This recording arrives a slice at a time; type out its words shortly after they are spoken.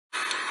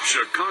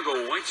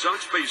Chicago White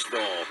Sox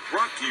baseball,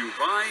 brought to you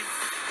by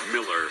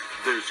Miller.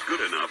 There's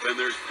good enough and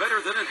there's better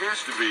than it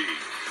has to be.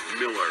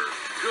 Miller,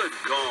 good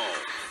call.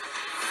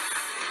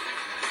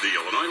 The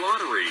Illinois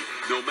Lottery.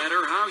 No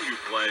matter how you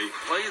play,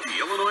 play the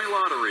Illinois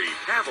Lottery.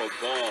 Have a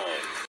ball.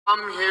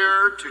 I'm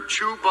here to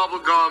chew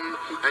bubblegum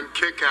and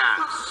kick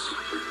ass.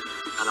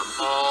 And I'm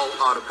all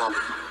out of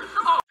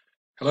bubblegum.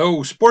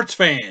 Hello, sports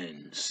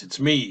fans. It's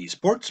me,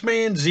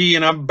 Sportsman Z,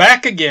 and I'm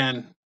back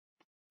again.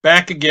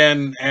 Back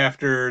again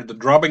after the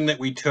drubbing that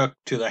we took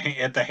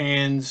at the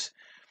hands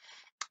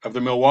of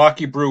the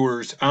Milwaukee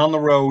Brewers on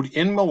the road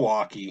in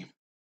Milwaukee.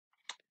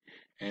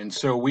 And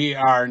so we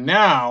are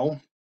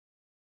now,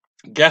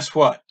 guess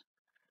what?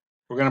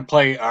 We're going to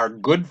play our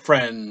good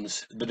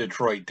friends, the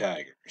Detroit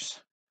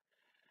Tigers.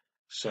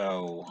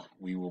 So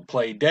we will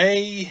play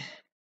day,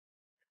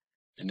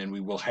 and then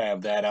we will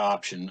have that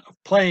option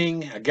of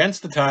playing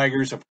against the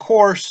Tigers. Of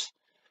course,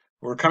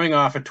 we're coming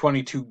off a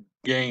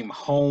 22-game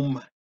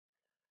home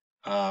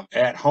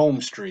at home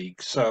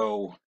streak,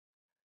 so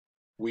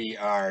we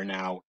are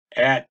now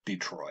at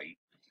Detroit,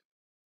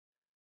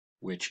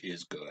 which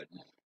is good.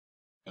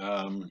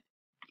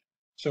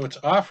 So it's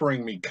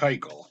offering me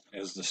Keuchel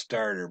as the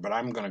starter, but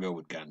I'm going to go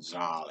with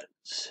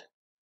Gonzalez.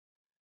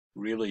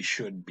 Really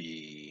should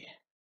be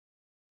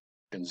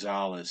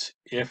Gonzalez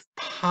if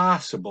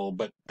possible,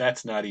 but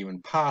that's not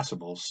even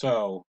possible.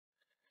 So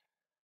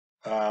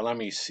let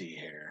me see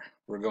here.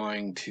 We're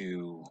going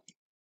to...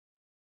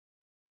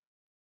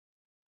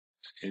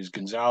 Is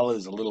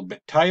Gonzalez a little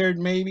bit tired,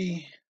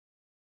 maybe?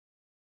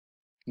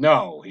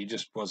 No, he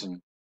just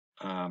wasn't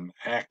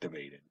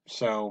activated.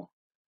 So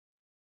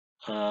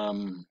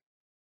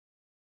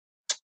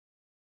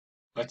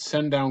let's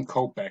send down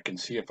Kopech and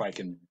see if I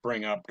can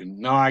bring up...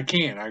 No, I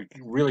can't. I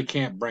really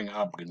can't bring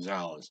up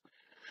Gonzalez.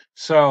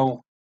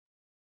 So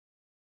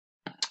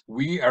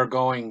we are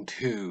going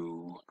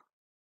to...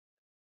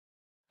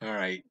 All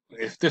right,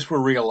 if this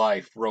were real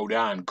life,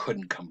 Rodon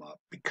couldn't come up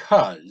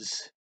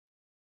because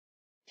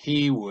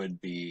he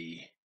would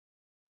be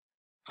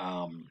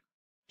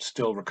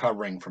still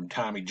recovering from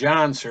Tommy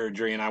John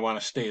surgery, and I want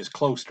to stay as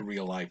close to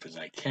real life as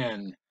I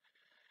can.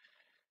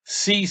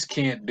 Cease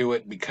can't do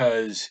it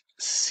because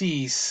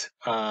Cease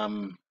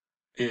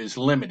is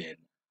limited.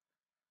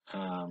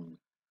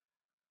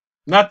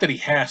 Not that he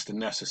has to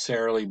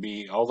necessarily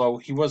be, although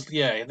he was,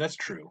 yeah, that's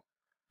true.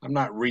 I'm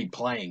not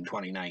replaying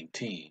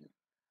 2019.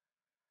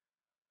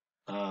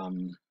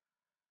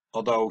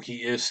 Although he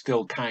is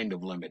still kind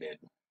of limited.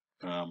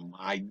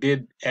 I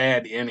did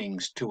add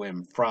innings to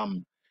him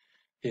from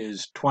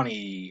his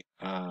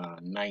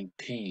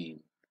 2019,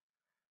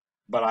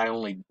 but I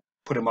only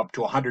put him up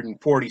to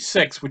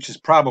 146, which is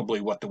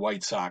probably what the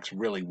White Sox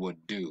really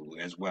would do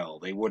as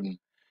well. He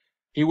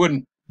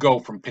wouldn't go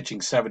from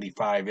pitching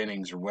 75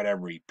 innings or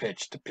whatever he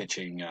pitched to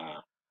pitching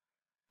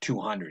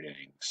 200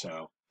 innings.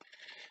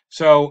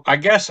 So I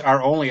guess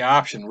our only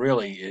option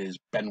really is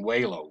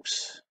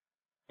Benuelos,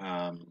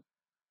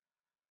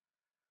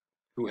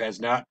 who has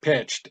not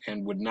pitched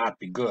and would not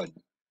be good.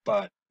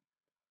 But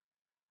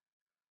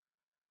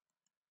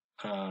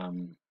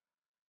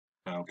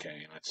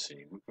okay, let's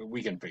see.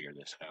 We can figure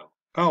this out.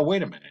 Oh,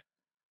 wait a minute.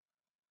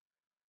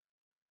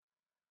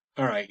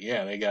 All right,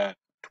 yeah, they got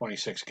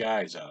 26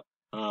 guys up.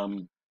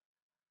 And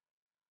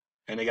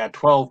they got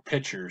 12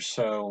 pitchers,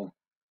 so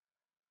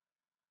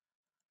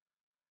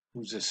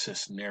who's this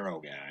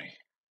Cisnero guy?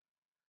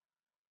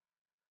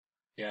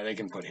 Yeah, they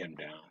can put him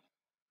down.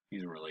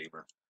 He's a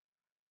reliever.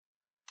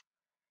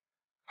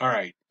 All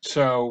right,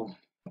 so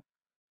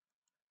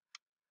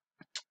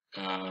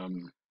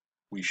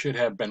we should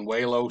have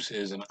Benuelos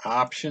as an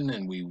option,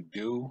 and we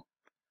do.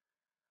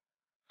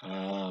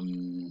 Let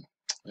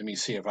me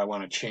see if I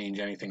want to change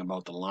anything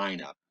about the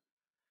lineup.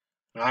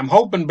 I'm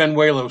hoping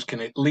Benuelos can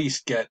at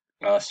least get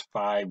us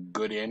 5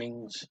 good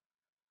innings.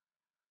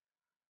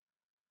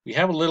 We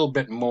have a little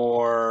bit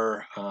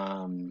more.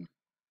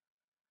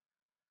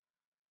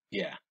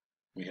 Yeah,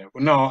 we have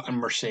no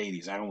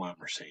Mercedes. I don't want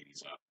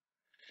Mercedes up.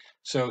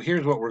 So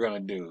here's what we're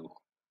going to do.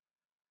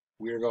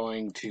 We're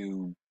going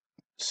to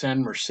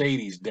send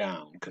Mercedes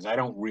down because I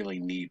don't really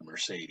need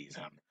Mercedes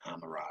on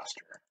the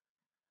roster.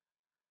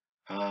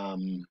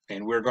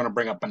 And we're going to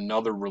bring up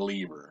another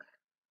reliever.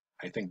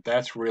 I think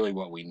that's really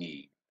what we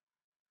need.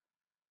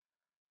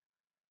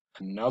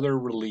 Another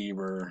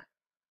reliever.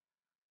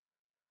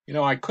 You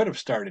know, I could have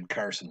started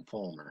Carson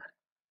Fulmer.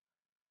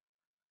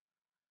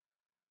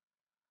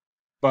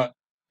 But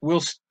we'll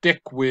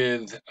stick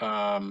with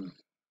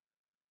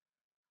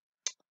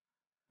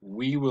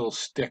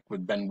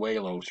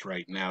Benuelos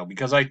right now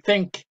because I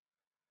think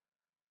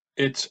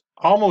it's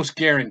almost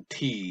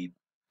guaranteed.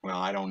 Well,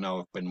 I don't know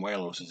if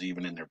Benuelos is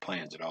even in their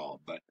plans at all,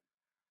 but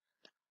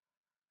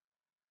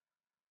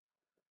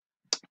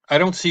I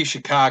don't see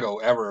Chicago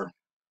ever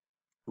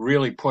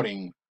really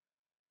putting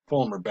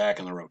Fulmer back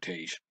in the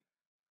rotation.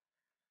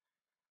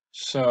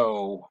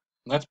 So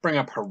let's bring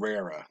up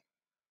Herrera,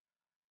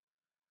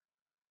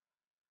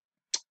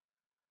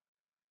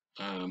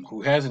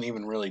 who hasn't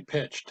even really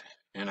pitched,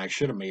 and I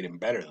should have made him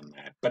better than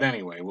that. But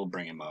anyway, we'll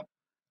bring him up.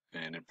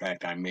 And in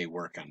fact, I may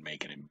work on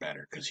making him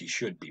better because he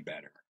should be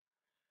better.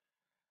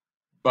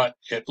 But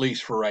at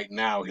least for right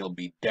now, he'll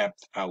be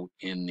depth out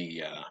in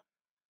the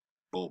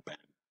bullpen.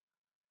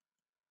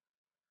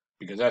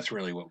 Because that's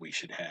really what we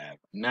should have.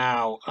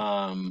 Now,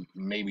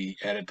 maybe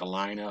edit the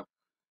lineup.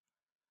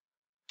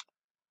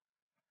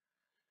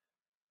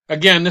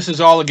 Again, this is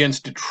all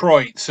against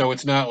Detroit, so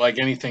it's not like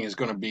anything is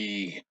going to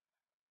be,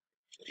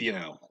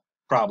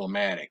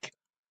 problematic.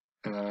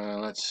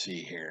 Let's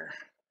see here.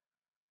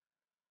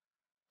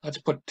 Let's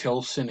put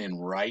Tilson in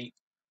right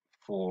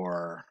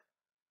for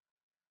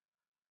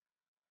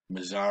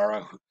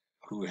Mazzara,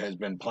 who has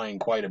been playing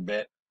quite a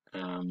bit.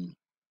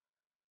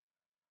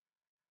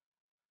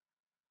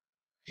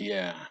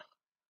 Yeah,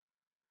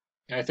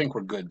 I think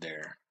we're good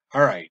there.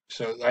 All right,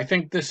 so I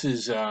think this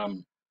is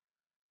the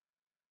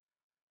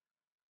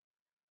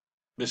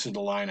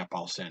lineup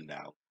I'll send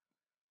out.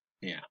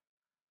 Yeah,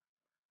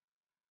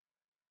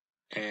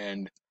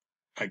 and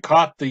I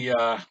caught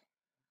the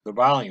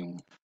volume,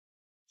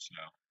 so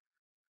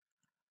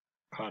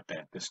caught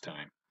that this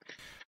time.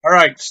 All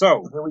right,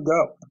 so here we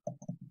go.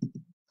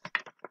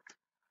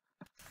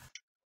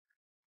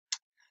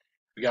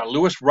 We got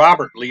Lewis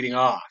Robert leading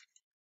off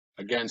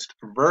against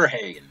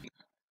Verhagen,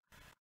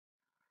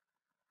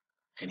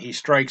 and he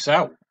strikes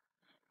out.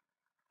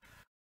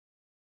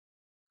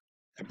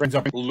 That brings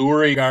up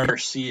Lurie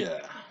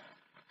Garcia,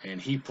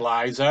 and he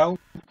flies out.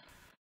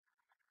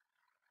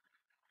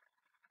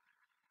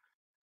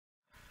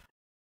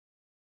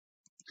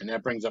 And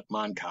that brings up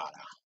Moncada.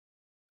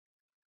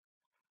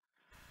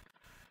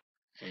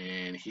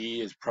 And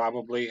he is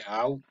probably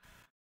out.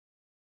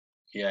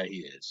 Yeah, he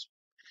is.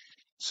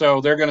 So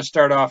they're going to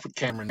start off with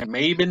Cameron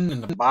Maben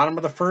in the bottom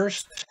of the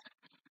first.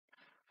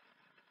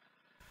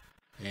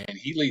 And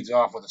he leads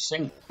off with a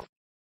single.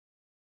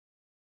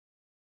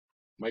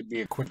 Might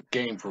be a quick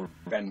game for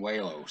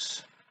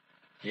Benuelos.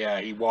 Yeah,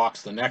 he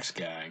walks the next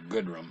guy,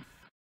 Goodrum.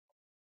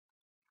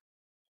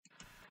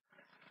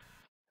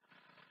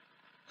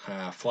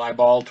 Fly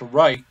ball to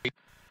right.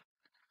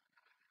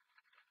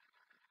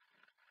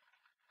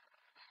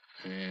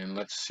 And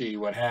let's see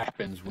what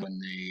happens when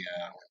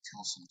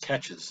Tilson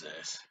catches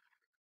this.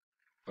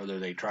 Whether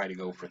they try to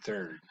go for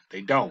third.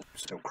 They don't.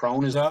 So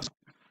Crone is up.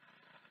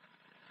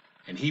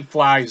 And he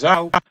flies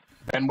out.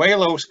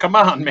 Benuelos, come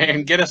on,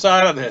 man. Get us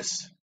out of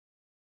this.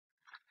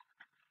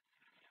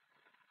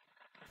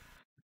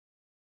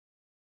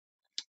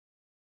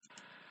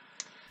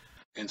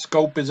 And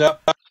Scope is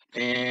up.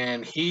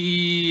 And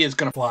he is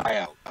going to fly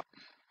out.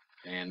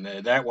 And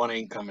that one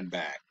ain't coming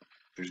back.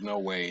 There's no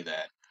way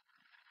that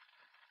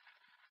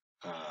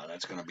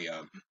that's going to be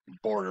a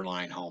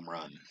borderline home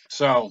run.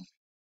 So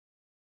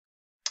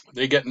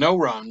they get no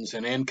runs,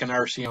 and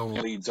Encarnacion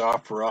leads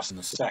off for us in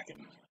the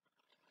second.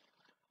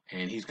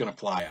 And he's going to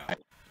fly out.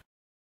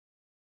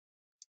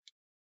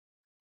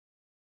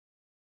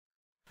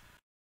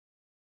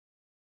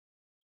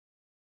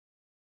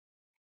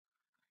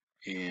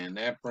 And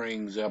that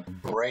brings up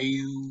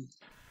Abreu.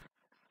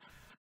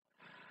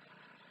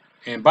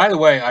 And by the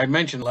way, I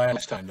mentioned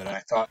last time that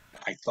I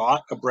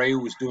thought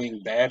Abreu was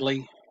doing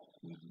badly,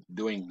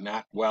 doing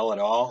not well at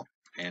all,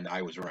 and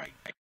I was right.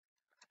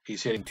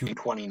 He's hitting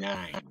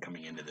 229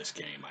 coming into this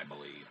game, I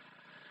believe.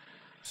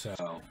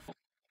 So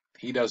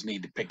he does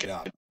need to pick it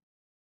up.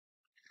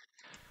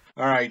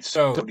 All right,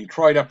 so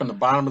Detroit up in the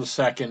bottom of the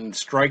second,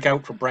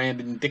 strikeout for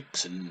Brandon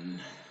Dixon.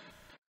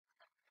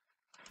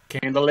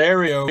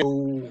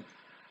 Candelario,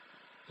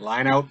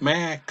 line out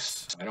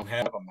Max. I don't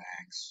have a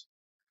Max.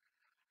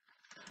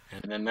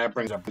 And then that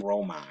brings up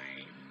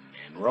Romine.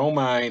 And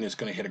Romine is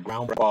going to hit a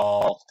ground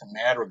ball to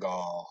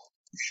Madrigal,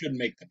 who should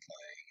make the play.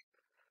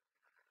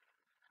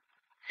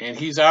 And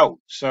he's out.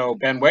 So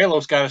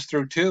Benuelos got us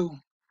through two.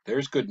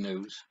 There's good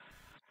news.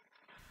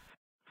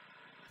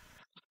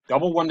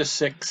 Double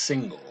 1-6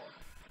 single.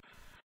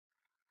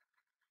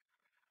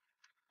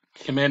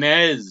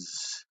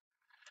 Jimenez.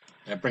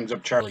 That brings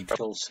up Charlie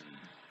Tilson.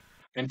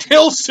 And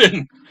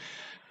Tilson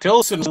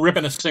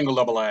ripping a single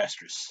double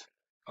asterisk.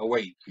 Oh,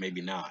 wait,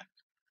 maybe not.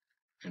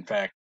 In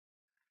fact,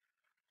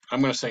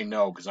 I'm going to say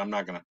no because I'm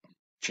not going to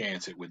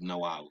chance it with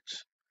no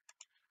outs.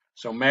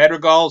 So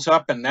Madrigal's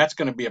up, and that's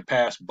going to be a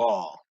pass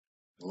ball.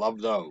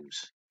 Love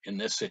those in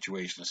this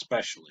situation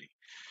especially.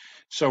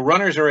 So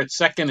runners are at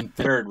second and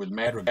third with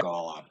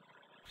Madrigal up.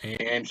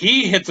 And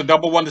he hits a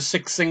double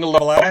 1-6 single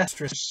double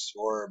asterisk,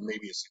 or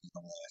maybe a single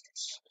double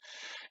asterisk.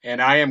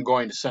 And I am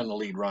going to send the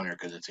lead runner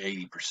because it's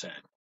 80%.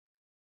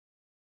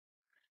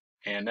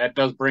 And that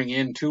does bring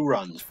in 2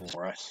 runs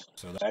for us,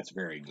 so that's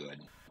very good.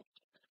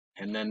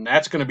 And then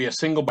that's going to be a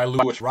single by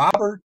Lewis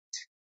Robert.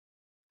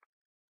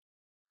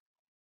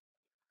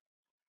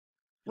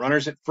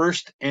 Runners at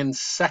first and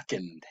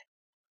second.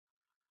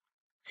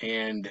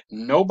 And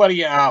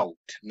nobody out.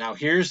 Now,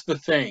 here's the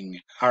thing.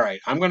 All right,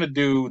 I'm going to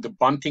do the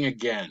bunting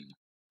again.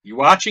 You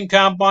watching,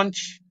 Tom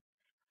Bunch?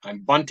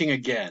 I'm bunting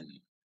again.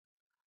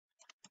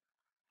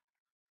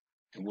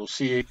 And we'll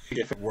see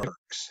if it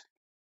works.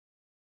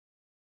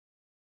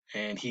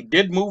 And he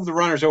did move the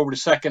runners over to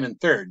second and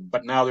third,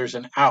 but now there's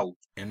an out,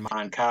 and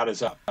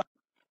Moncada's up.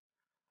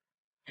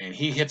 And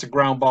he hits a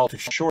ground ball to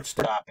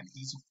shortstop, and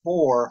he's a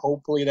 4.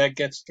 Hopefully that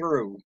gets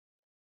through.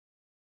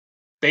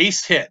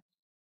 Base hit.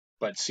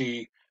 But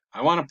see,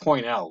 I want to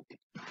point out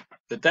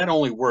that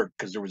only worked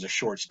because there was a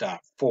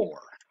shortstop 4.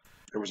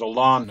 There was a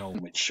lawn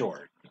gnome at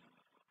short.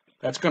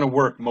 That's going to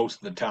work most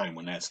of the time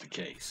when that's the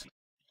case.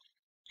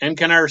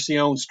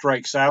 Encarnacion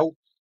strikes out,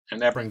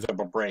 and that brings up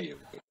Abreu.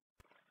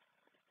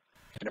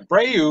 And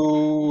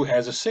Abreu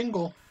has a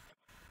single.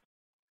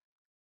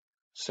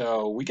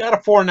 So we got a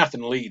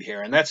 4-0 lead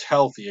here, and that's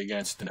healthy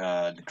against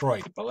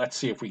Detroit. But let's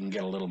see if we can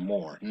get a little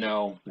more.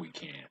 No, we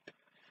can't.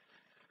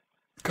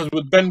 Because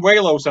with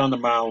Benuelos on the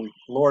mound,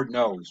 Lord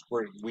knows,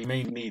 we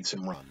may need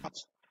some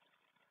runs.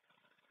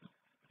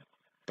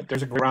 But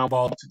there's a ground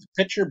ball to the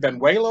pitcher,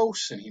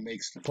 Benuelos, and he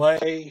makes the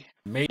play.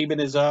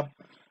 Maven is up.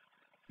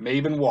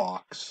 Maven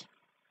walks.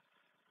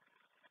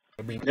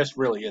 I mean, this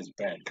really is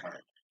a bad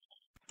card.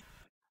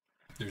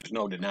 There's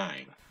no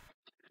denying.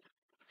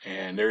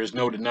 And there is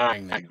no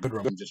denying that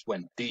Goodrum just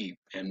went deep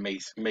and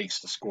makes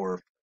the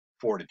score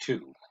 4-2.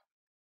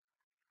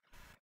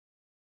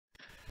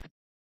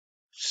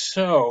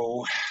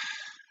 So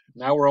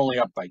now we're only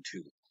up by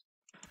 2.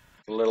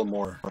 A little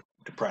more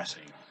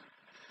depressing.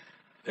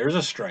 There's a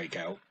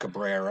strikeout.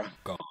 Cabrera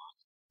gone.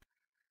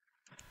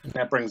 And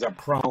that brings up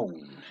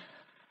Crone.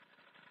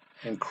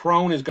 And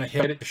Crone is going to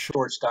hit it to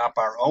shortstop,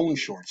 our own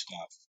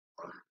shortstop.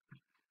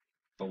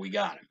 But we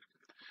got him.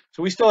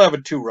 So we still have a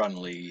 2-run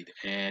lead.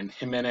 And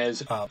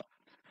Jimenez up.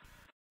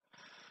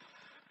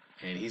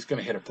 And he's going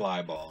to hit a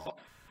fly ball.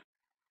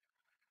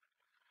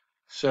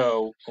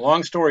 So,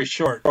 long story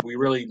short, we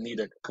really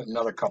need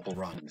another couple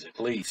runs, at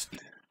least,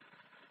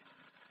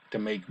 to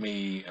make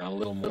me a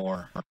little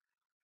more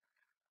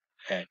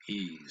at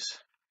ease.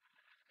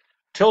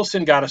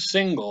 Tilson got a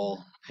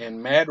single,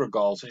 and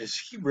Madrigal's, is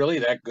he really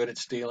that good at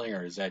stealing,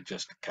 or is that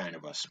just kind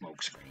of a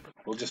smokescreen?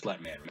 We'll just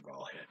let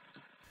Madrigal hit.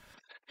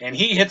 And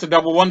he hits a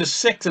double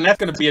 1-6, and that's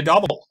going to be a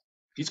double.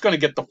 He's going to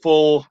get the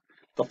full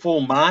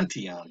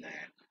Monty on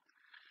that.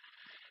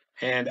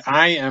 And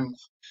I am...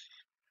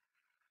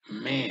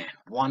 Man,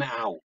 1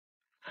 out.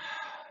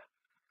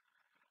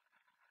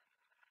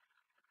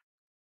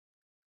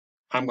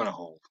 I'm going to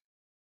hold.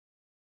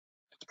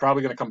 It's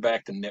probably going to come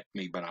back to nip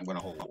me, but I'm going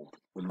to hold.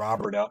 With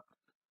Robert up.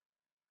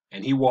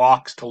 And he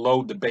walks to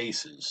load the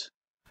bases.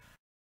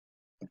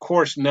 Of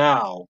course,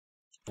 now,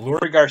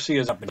 Lurie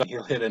Garcia's up and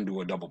he'll hit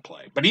into a double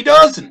play. But he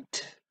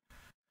doesn't.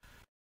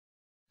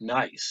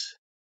 Nice.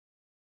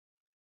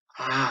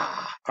 All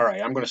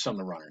right, I'm going to send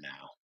the runner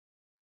now.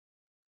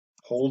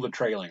 Hold the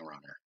trailing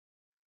runner.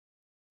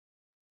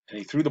 And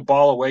he threw the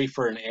ball away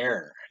for an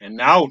error. And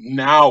now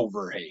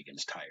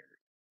Verhagen's tired.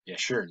 Yeah,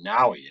 sure,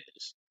 now he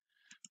is.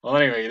 Well,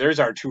 anyway,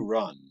 there's our 2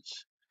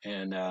 runs.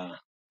 And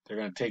they're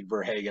going to take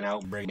Verhagen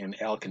out and bring in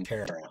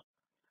Alcantara.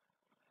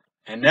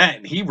 And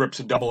then he rips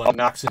a double and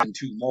knocks in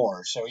 2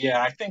 more. So,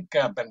 yeah, I think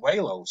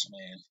Benuelos,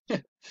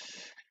 man,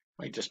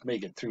 might just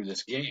make it through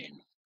this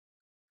game.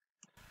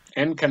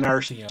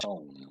 Encarnacion.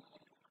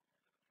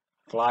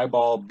 Fly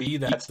ball B,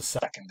 that's the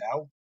 2nd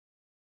out.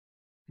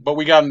 But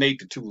we got an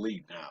 8-2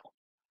 lead now.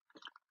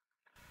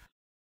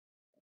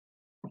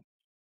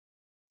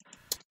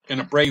 And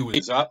Abreu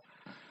is up,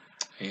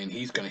 and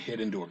he's going to hit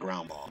into a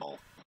ground ball.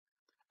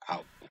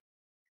 Out.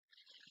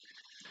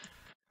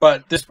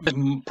 But this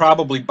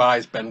probably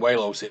buys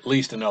Benuelos at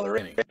least another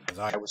inning, because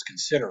I was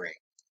considering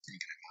taking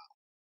him out.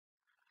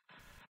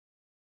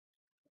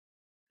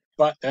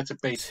 But that's a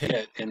base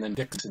hit, and then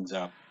Dixon's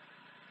up.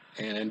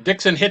 And then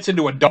Dixon hits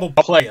into a double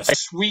play, a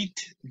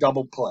sweet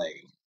double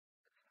play.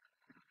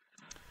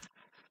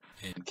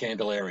 And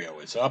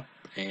Candelario is up,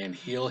 and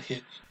he'll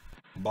hit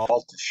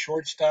ball to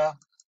shortstop.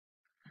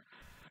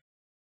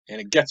 And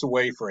it gets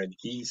away for a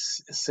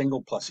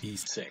single plus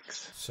E6.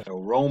 So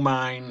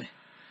Romine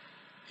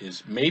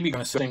is maybe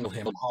going to single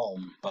him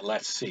home, but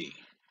let's see.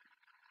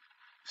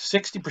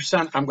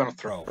 60% I'm going to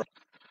throw.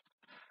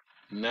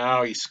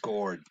 No, he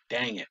scored.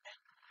 Dang it.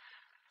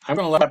 I'm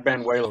going to let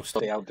Benuelos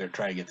stay out there,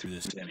 try to get through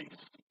this inning.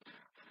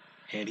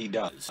 And he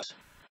does.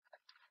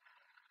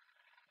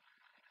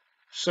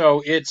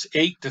 So it's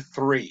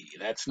 8-3.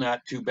 That's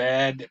not too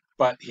bad,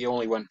 but he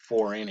only went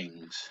 4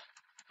 innings.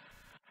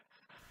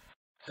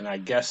 And I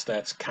guess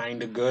that's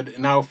kind of good.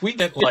 Now, if we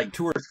get like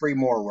 2 or 3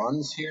 more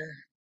runs here,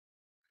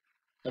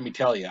 let me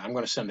tell you, I'm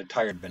going to send a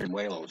tired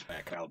Benuelos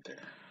back out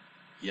there.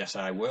 Yes,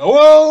 I will.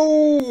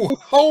 Whoa!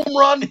 Home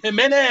run,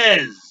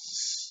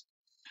 Jimenez!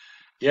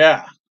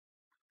 Yeah.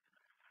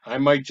 I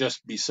might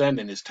just be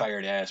sending his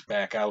tired ass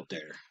back out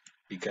there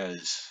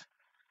because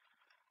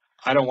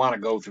I don't want to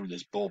go through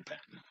this bullpen.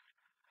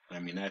 I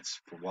mean, that's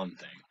for one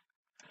thing.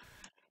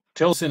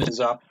 Tilson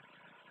is up,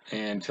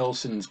 and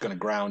Tilson's going to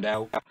ground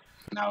out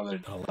now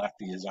that a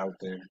lefty is out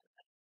there.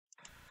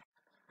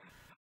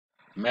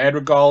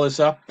 Madrigal is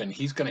up, and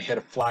he's going to hit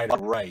a fly to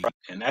right,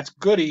 and that's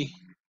Goody,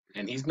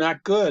 and he's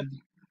not good.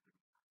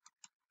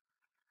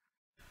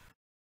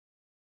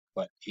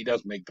 But he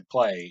does make the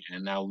play,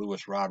 and now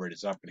Lewis Robert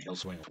is up, and he'll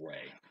swing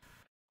away.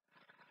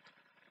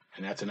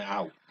 And that's an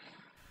out.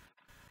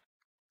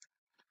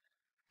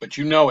 But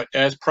you know it,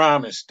 as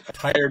promised, a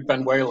tired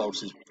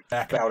Benuelos is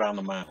back out on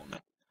the mound.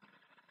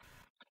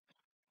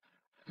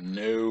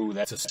 No,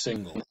 that's a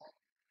single.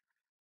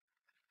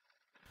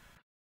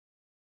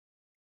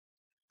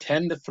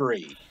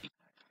 10-3.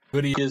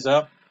 Goody is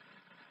up,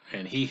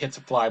 and he hits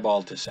a fly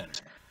ball to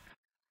center.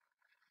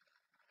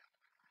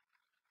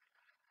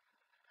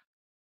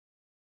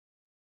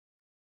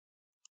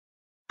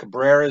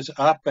 Cabrera's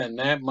up, and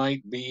that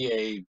might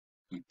be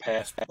a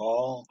pass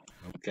ball.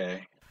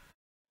 Okay.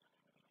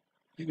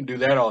 You can do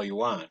that all you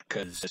want,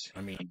 because,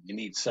 I mean, you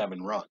need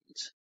 7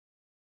 runs.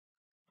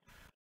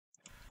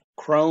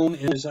 Crone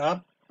is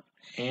up,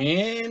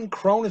 and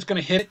Crone is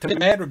going to hit it to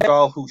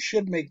Madrigal, who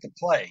should make the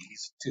play.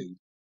 He's 2.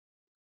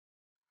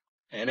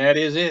 And that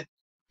is it.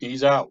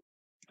 He's out.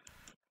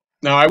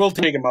 Now, I will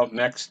take him out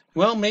next.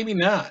 Well, maybe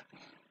not.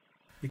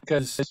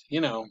 Because,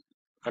 you know,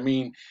 I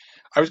mean,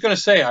 I was going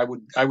to say I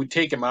would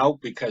take him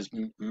out because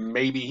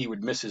maybe he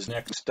would miss his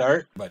next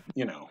start. But,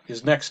 you know,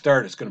 his next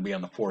start is going to be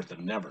on the 4th of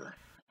never,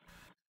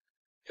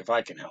 if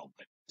I can help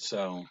it.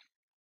 So,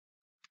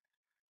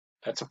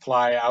 that's a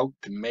fly out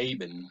to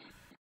Maben.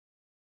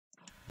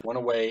 1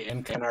 away,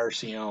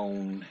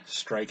 Encarnacion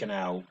striking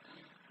out.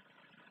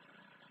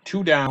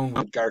 2 down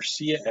with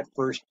Garcia at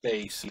first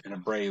base and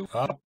Abreu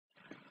up.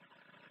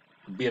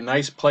 Would be a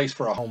nice place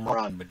for a home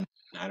run, but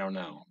I don't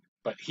know.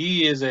 But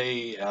he is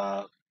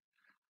a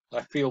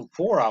left field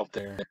 4 out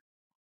there,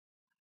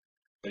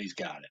 but he's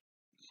got it.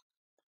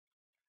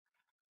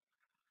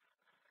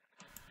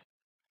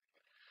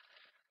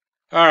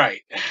 All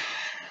right,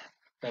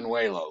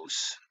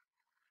 Benuelos.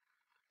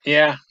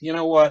 Yeah, you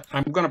know what?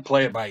 I'm going to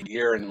play it by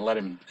ear and let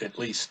him at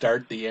least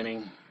start the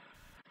inning.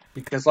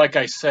 Because like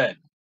I said,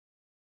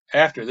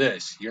 after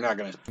this, you're not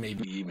going to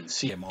maybe even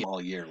see him all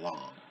year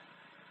long.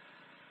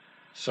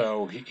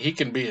 So he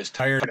can be as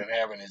tired of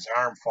having his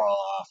arm fall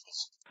off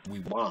as we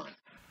want.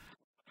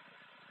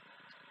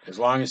 As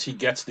long as he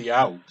gets the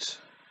outs.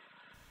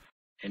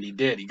 And he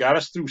did. He got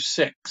us through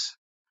 6.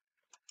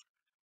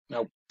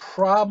 Now,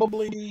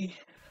 probably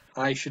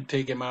I should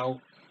take him out.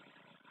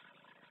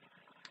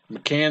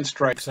 McCann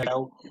strikes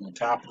out in the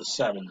top of the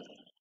 7th.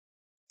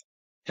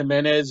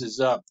 Jimenez is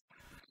up.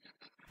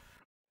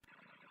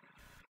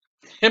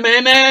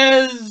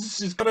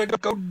 Jimenez is going to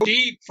go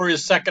deep for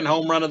his 2nd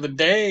home run of the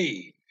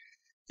day.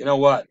 You know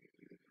what?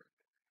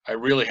 I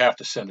really have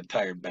to send a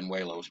tired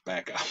Benuelos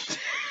back out.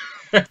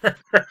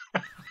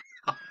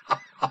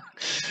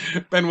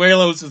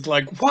 Benuelos is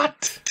like,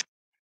 what?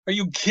 Are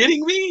you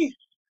kidding me?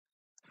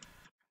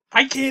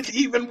 I can't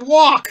even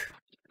walk.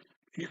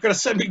 You're going to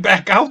send me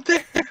back out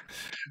there?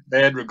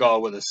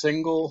 Madrigal with a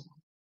single.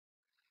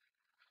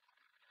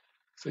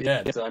 So,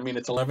 yeah, I mean,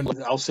 it's 11.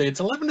 I'll say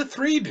it's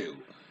 11-3, dude.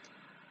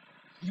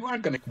 You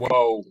aren't going to,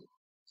 whoa, you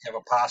have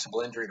a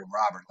possible injury to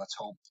Robert. Let's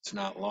hope it's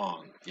not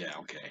long. Yeah,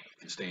 okay. You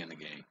can stay in the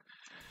game.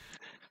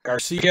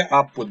 Garcia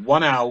up with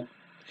 1 out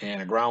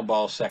and a ground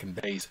ball second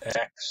base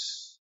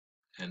X.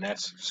 And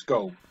that's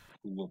Scope,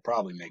 who will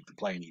probably make the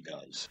play, and he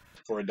does,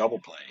 for a double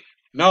play.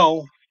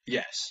 No,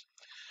 yes.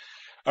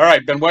 All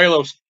right,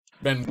 Benuelos.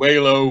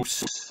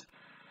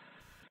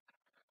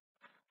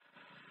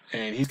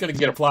 And he's going to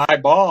get a fly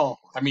ball.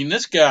 I mean,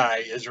 this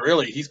guy is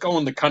really, he's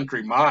going the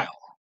country mile.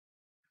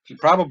 He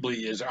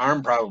probably, his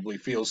arm probably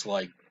feels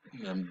like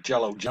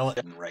Jello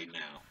gelatin right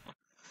now.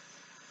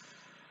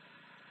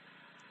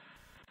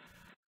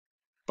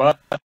 But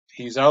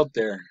he's out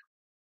there,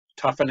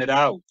 toughing it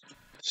out,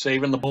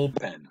 saving the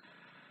bullpen.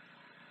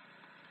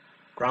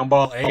 Ground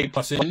ball A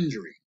plus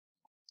injury.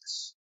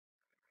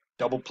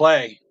 Double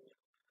play.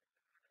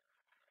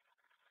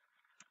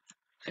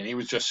 And he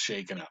was just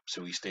shaken up,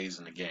 so he stays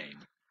in the game.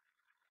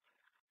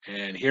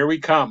 And here we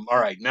come. All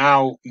right,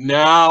 now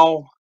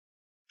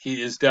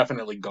he is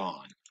definitely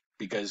gone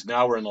because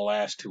now we're in the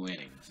last 2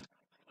 innings.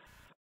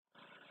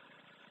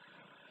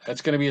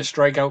 That's going to be a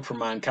strikeout for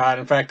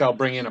Moncada. In fact, I'll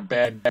bring in a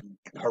bad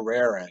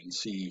Herrera and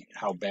see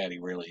how bad he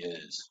really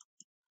is.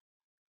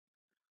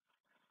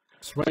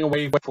 Swing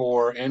away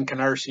for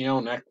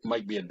Encarnacion. That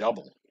might be a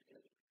double,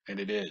 and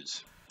it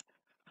is.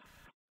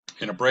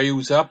 And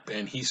Abreu's up,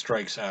 and he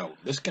strikes out.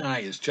 This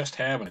guy is just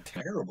having a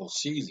terrible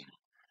season.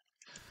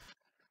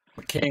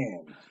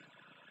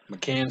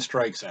 McCann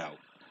strikes out.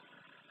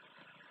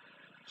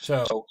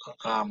 So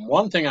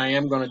one thing I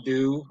am going to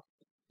do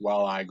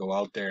while I go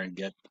out there and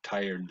get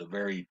tired, the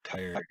very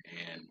tired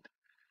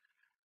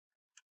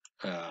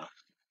and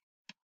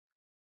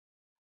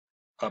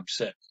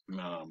upset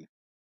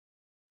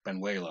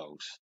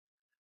Benuelos,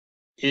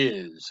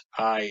 is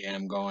I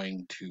am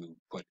going to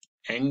put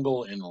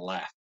Engel in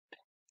left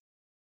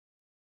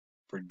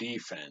for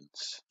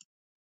defense.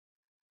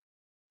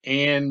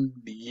 And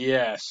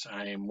yes,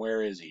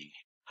 where is he?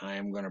 I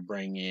am going to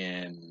bring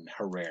in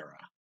Herrera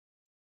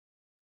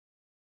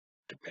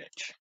to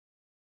pitch.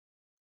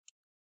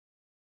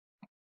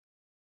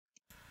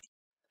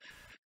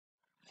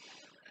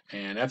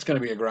 And that's going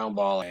to be a ground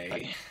ball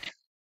A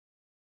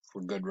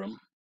for Goodrum.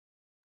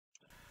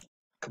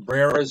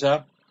 Cabrera's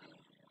up.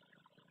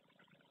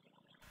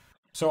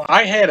 So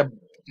I had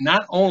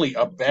not only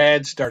a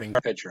bad starting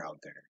pitcher out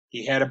there,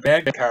 He had a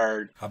bad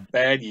card, a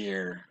bad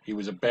year. He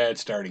was a bad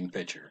starting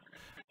pitcher.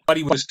 But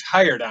he was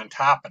tired on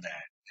top of that,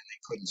 and they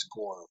couldn't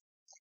score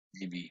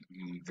maybe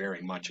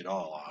very much at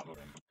all off of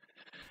him.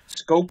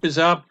 Scope is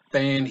up,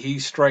 and he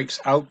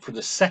strikes out for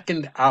the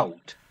second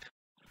out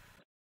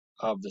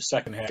of the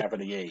second half of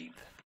the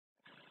eighth.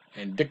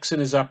 And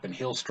Dixon is up, and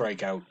he'll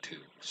strike out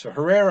too. So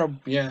Herrera,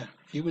 yeah,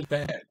 he was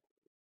bad.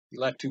 He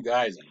let two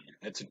guys in.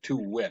 That's a two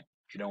whip.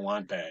 You don't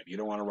want that. You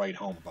don't want to write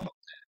home about that.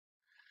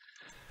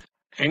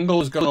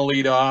 Engel is going to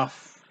lead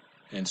off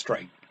and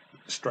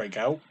strike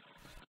out.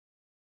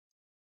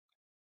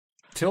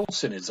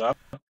 Tilson is up,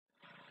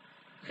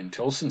 and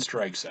Tilson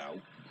strikes out.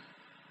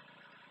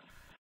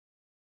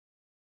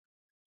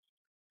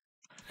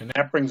 And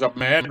that brings up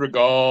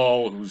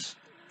Madrigal, who's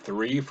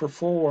 3 for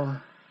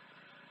 4.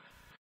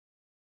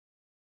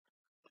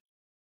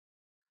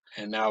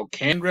 And now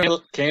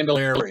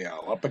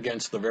Candelario up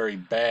against the very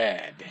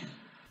bad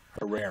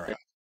Herrera.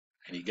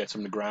 And he gets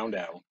him to ground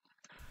out.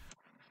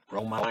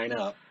 Romine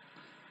up.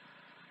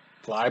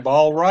 Fly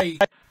ball right.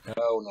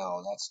 Oh,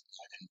 no, that's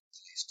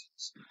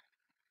Hastings.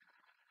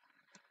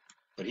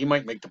 But he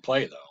might make the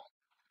play, though.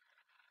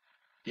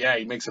 Yeah,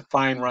 he makes a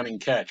fine running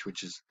catch,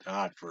 which is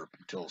odd for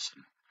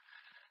Tilson.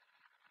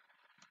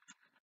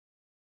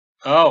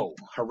 Oh,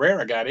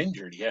 Herrera got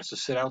injured. He has to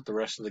sit out the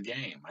rest of the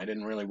game. I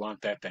didn't really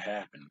want that to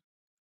happen.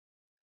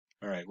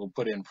 All right, we'll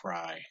put in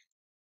Fry.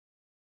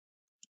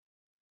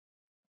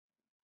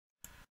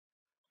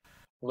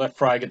 We'll let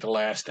Fry get the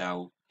last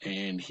out,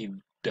 and he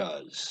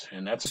does.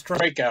 And that's a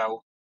strikeout.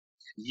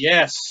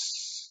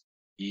 Yes.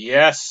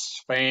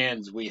 Yes,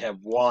 fans, we have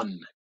won.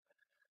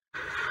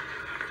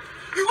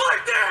 You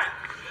like that?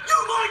 You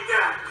like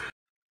that?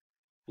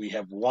 We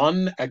have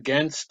won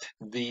against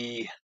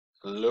the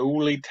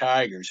lowly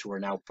Tigers, who are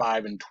now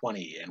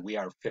 5-20, and we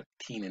are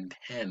 15-10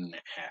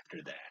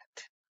 after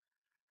that.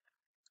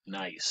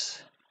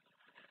 Nice.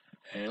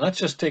 And let's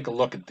just take a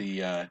look at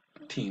the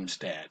team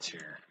stats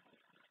here,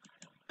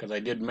 because I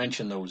did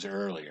mention those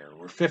earlier.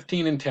 We're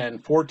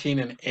 15-10,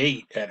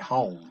 14-8 at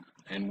home,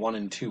 and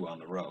 1-2 on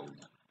the road.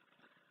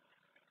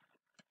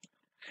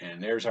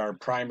 And there's our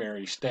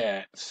primary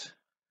stats.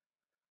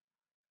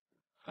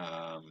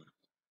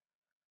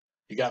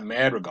 You got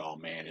Madrigal,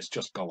 man. It's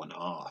just going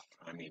off.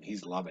 I mean,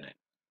 he's loving it.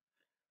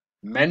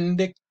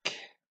 Mendick,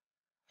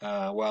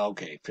 well,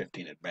 okay,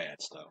 15 at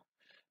bats, though.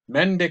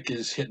 Mendick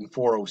is hitting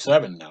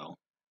 407 now.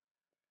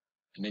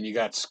 And then you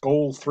got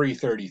Skoll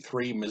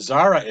 333,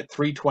 Mazzara at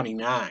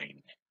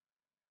 329.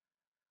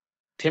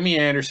 Timmy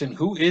Anderson,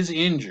 who is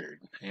injured.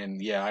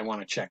 And yeah, I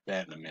want to check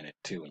that in a minute,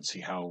 too, and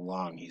see how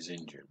long he's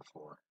injured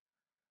for.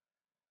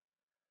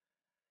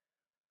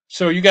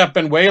 So you got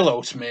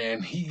Benuelos,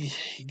 man. He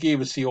gave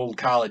us the old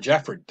college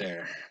effort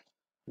there.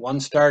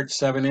 1 start,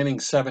 7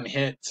 innings, 7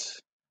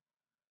 hits.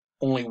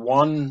 Only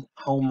 1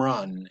 home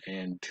run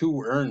and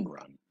 2 earned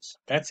runs.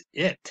 That's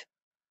it.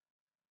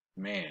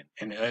 Man,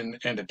 and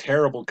a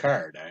terrible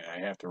card, I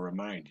have to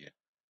remind you.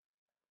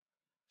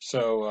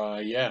 So,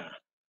 yeah.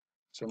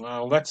 So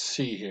now let's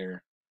see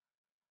here.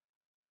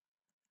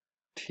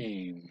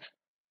 Team.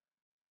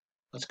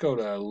 Let's go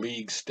to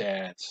league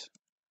stats.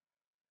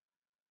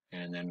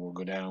 And then we'll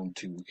go down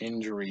to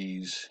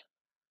injuries,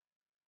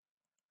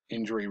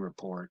 injury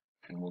report,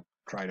 and we'll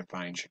try to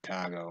find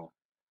Chicago.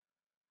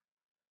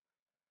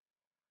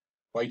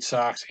 White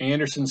Sox,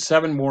 Anderson,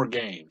 7 more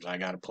games. I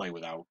got to play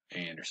without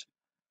Anderson.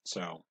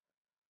 So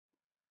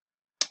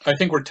I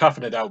think we're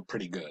toughing it out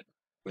pretty good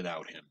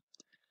without him.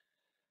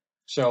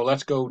 So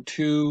let's go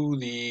to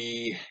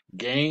the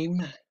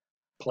game,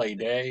 play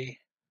day.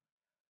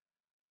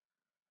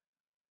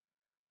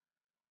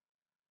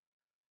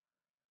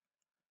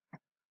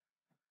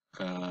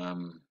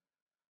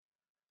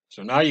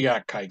 So now you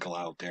got Keuchel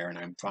out there, and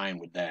I'm fine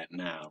with that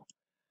now.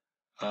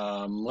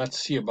 Let's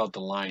see about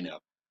the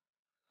lineup.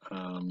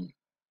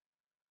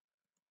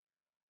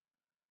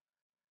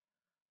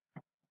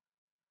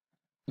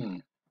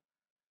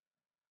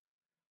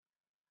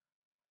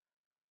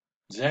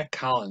 Zach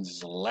Collins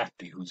is a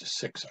lefty who's a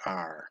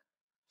 6R.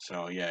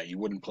 So, yeah, you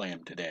wouldn't play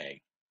him today.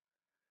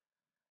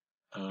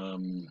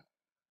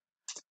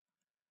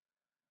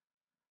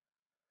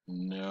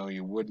 No,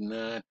 you would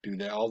not do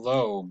that.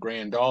 Although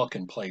Grandal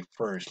can play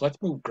first.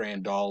 Let's move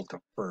Grandal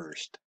to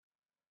first.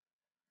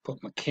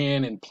 Put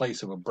McCann in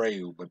place of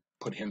Abreu, but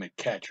put him at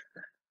catcher.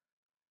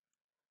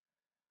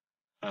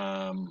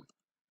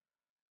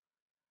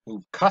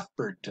 Move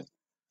Cuthbert to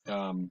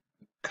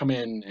come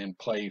in and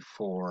play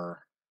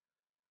for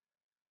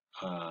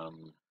oh,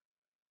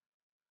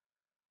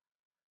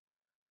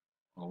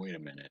 wait a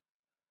minute.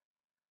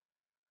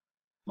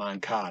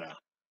 Moncada.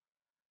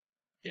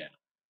 Yeah.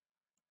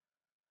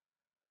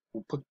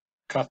 We'll put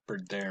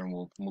Cuthbert there and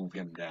we'll move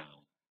him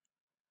down.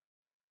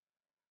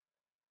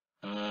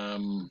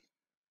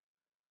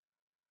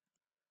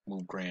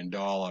 Move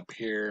Grandal up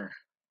here.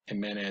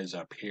 Jimenez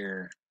up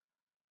here.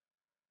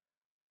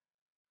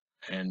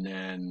 And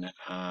then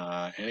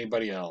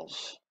anybody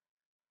else?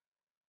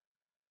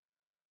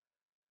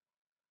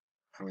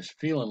 I was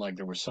feeling like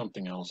there was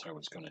something else I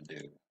was going to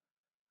do.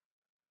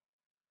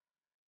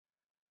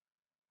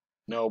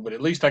 No, but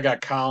at least I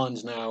got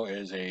Collins now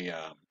as a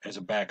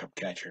backup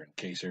catcher in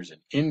case there's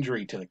an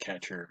injury to the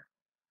catcher.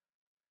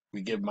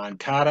 We give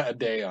Moncada a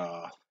day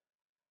off.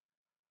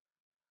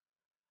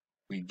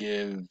 We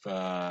give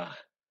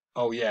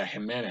oh yeah,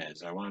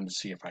 Jimenez. I wanted to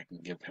see if I can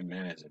give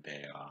Jimenez a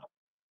day off.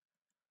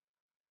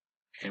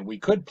 And we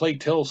could play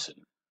Tilson.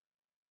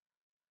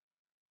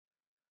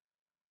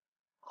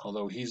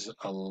 Although he's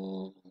a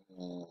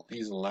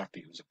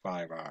lefty who's a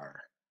 5R.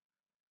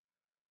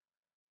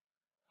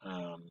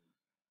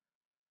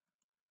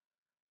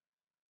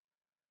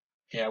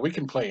 Yeah, we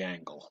can play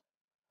Angle.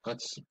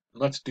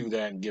 Let's do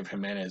that and give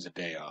Jimenez a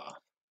day off.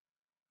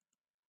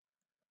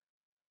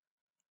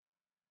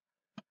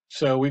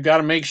 So we've got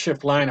a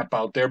makeshift lineup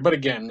out there, but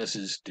again, this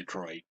is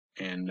Detroit,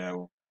 and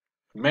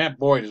Matt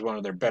Boyd is one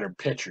of their better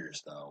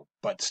pitchers, though.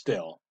 But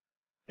still,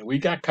 and we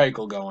got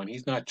Keuchel going.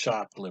 He's not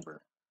chopped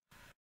liver.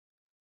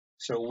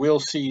 So we'll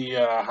see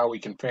how we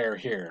can fare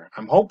here.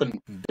 I'm hoping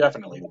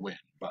definitely to win,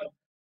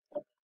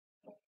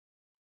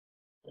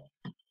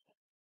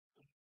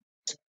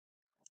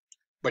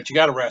 but you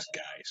got to rest,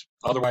 guys.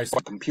 Otherwise,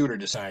 the computer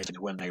decides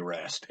when they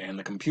rest, and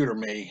the computer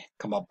may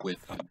come up with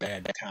a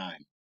bad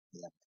time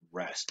to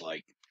rest,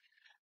 like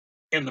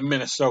in the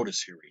Minnesota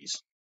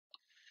series.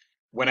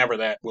 Whenever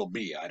that will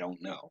be, I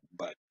don't know.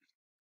 But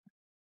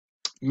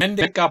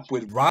Mendick up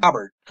with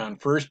Robert on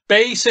first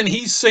base, and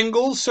he's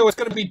singles, so it's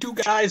going to be two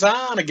guys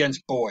on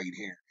against Boyd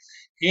here.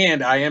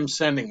 And I am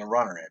sending the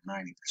runner at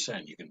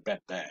 90%. You can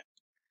bet that.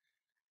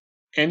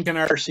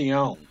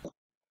 Encarnacion.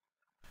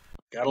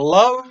 Gotta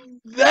love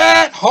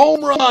that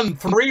home run,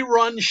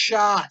 3-run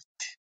shot.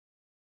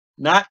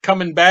 Not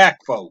coming back,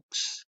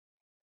 folks.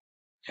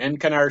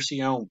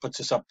 Encarnacion puts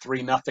us up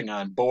 3-0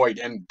 on Boyd,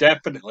 and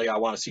definitely I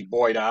want to see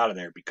Boyd out of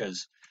there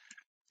because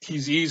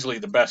he's easily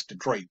the best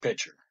Detroit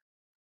pitcher.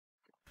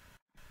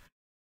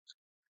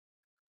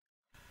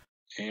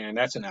 And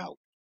that's an out.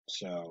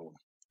 So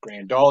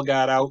Grandal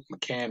got out.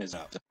 McCann is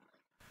out.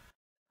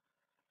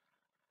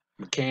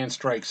 McCann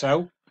strikes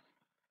out.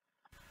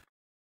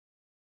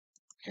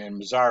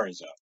 And Mazar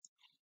is up.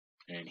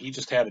 And he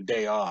just had a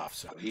day off,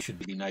 so he should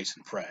be nice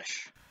and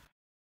fresh.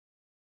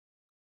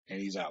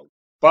 And he's out.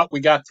 But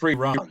we got 3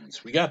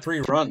 runs. We got 3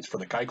 runs for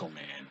the Keuchel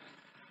man.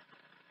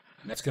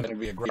 And that's going to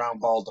be a ground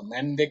ball to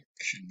Mendick.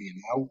 Should be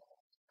an out.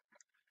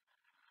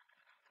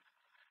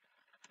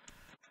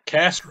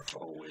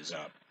 Castro is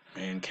up.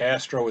 And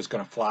Castro is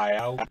going to fly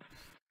out.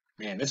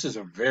 Man, this is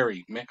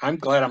I'm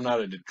glad I'm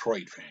not a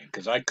Detroit fan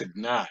because I could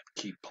not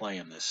keep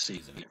playing this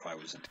season if I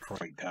was a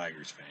Detroit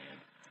Tigers fan.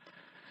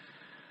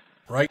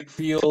 Right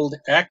field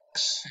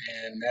X,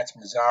 and that's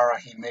Mazzara.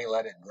 He may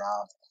let it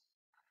drop.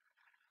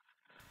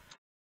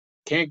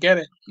 Can't get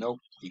it. Nope,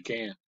 he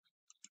can't.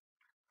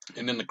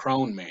 And then the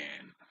Crone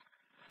man.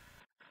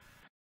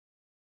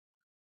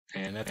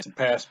 And that's a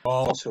pass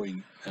ball, so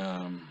he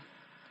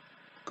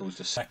goes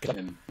to second,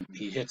 and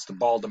he hits the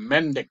ball to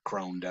Mendick,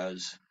 Crone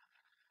does.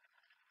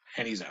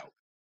 And he's out.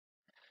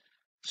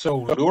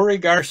 So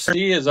Lurie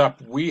Garcia is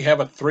up. We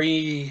have a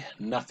 3-0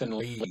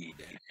 lead,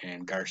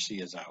 and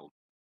Garcia's out.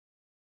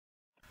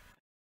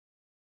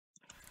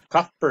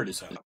 Cuthbert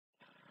is up.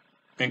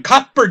 And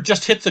Cuthbert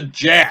just hits a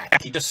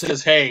jack. He just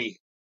says, hey,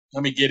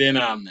 let me get in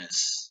on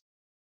this.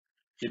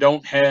 You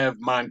don't have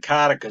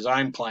Moncada because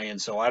I'm playing,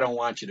 so I don't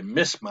want you to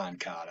miss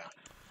Moncada.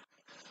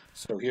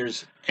 So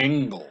here's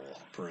Engel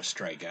for a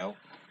strikeout.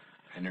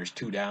 And there's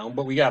 2 down,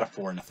 but we got a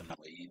 4-0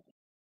 lead.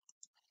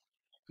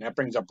 And that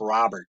brings up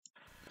Robert,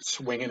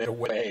 swinging it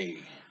away.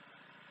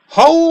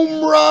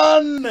 Home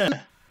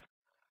run!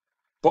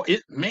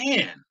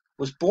 Man,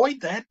 was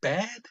Boyd that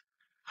bad?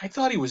 I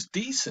thought he was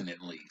decent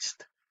at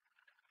least.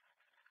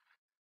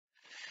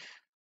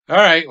 All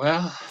right,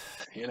 well,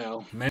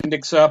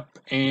 Mendick's up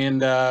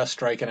and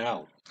striking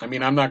out. I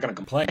mean, I'm not going to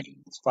complain.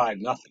 It's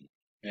 5-0,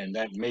 and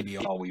that may be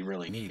all we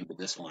really need with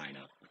this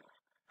lineup,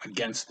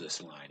 against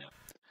this lineup.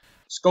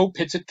 Scope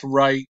hits it to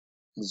right.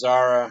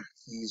 Zara,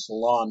 he's a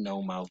lawn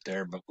gnome out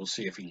there, but we'll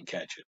see if he can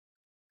catch it.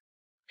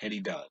 And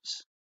he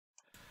does.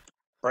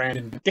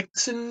 Brandon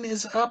Dixon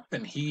is up,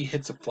 and he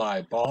hits a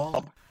fly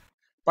ball.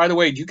 By the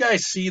way, do you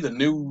guys see the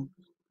new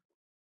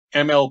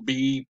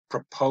MLB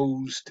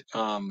proposed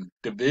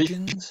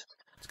divisions?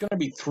 It's going to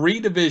be 3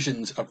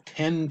 divisions of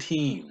 10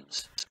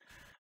 teams.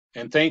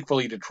 And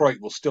thankfully, Detroit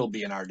will still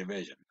be in our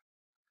division.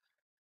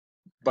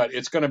 But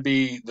it's going to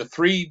be the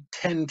 3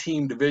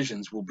 10-team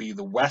divisions will be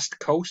the West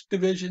Coast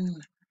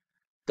Division,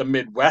 the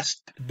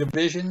Midwest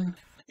Division,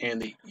 and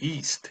the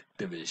East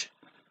Division.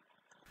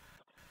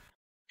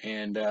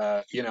 And,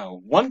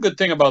 one good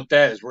thing about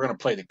that is we're going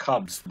to play the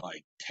Cubs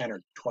like 10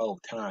 or 12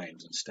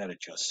 times instead of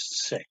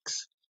just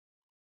 6.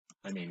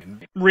 I mean,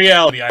 in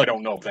reality, I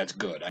don't know if that's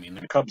good. I mean,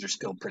 the Cubs are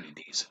still pretty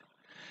decent.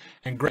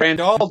 And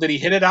Grandal, did he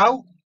hit it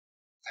out?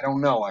 I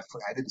don't know. I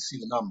didn't see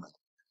the number.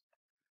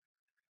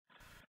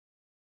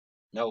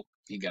 Nope,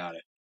 he got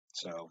it.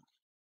 So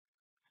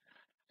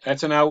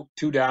that's an out,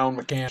 2 down,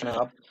 McCann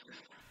up.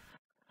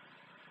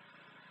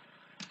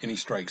 And he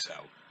strikes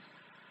out.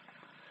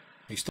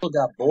 He still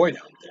got Boyd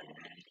out there,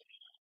 man.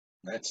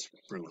 That's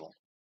brutal.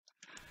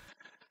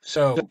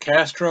 So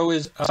Castro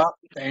is up,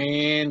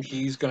 and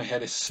he's going to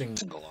hit a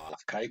single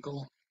off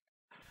Keuchel.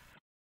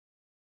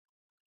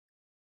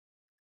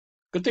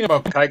 Good thing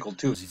about Keuchel,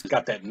 too, is he's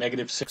got that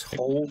 -6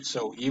 hold,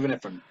 so even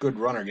if a good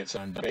runner gets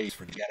on base,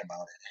 forget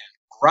about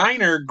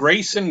it.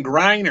 Grayson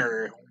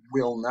Griner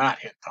will not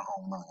hit the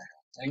home run, I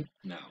don't think.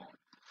 No.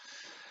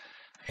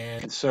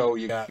 And so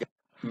you got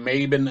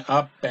Maben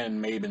up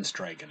and Maben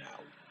striking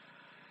out.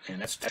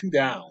 And that's 2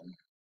 down.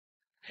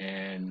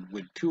 And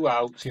with 2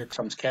 outs, here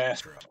comes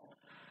Castro.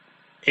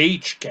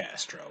 H.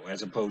 Castro,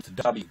 as opposed to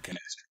W.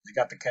 Castro. They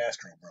got the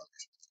Castro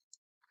brothers.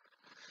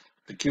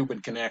 The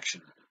Cuban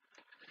connection.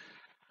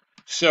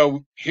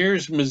 So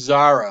here's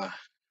Mazzara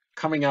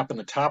coming up in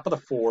the top of the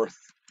 4th.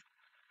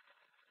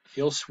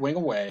 He'll swing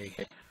away.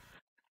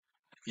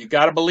 You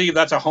got to believe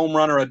that's a home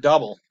run or a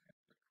double.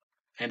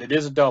 And it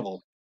is a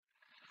double.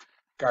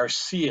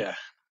 Garcia.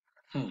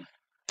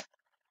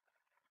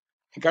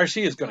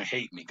 Garcia's going to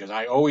hate me because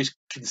I always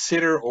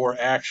consider or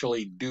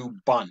actually do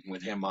bunt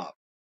with him up.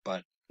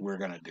 But we're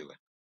going to do it.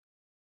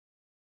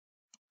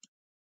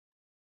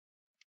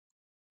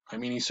 I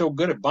mean, he's so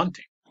good at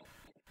bunting.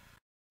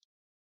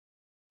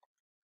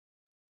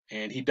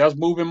 And he does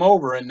move him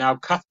over, and now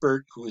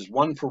Cuthbert, who is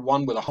 1 for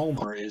 1 with a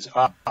homer, is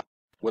up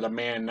with a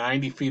man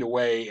 90 feet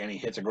away, and he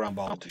hits a ground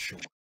ball to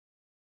short.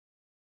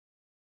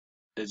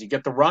 Does he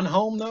get the run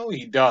home, though?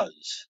 He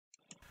does.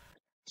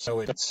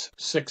 So it's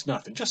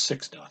 6-0, just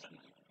 6-0.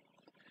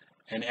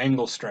 And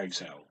Engel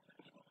strikes out.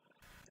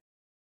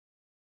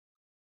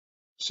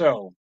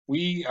 So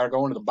we are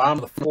going to the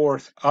bottom of the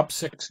 4th, up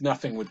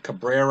 6-0 with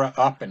Cabrera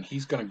up, and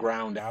he's going to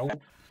ground out.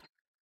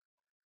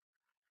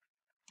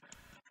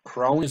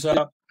 Crone is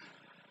up.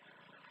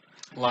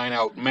 Line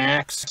out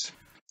Max.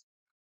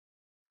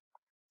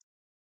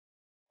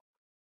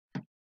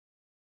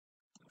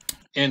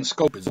 And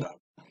Scope is up.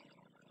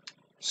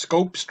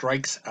 Scope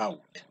strikes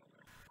out.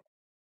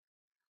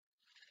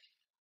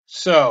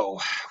 So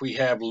we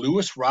have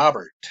Lewis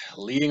Robert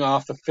leading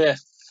off the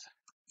 5th.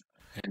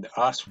 And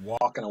us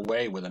walking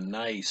away with a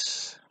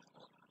nice,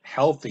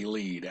 healthy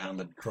lead on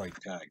the Detroit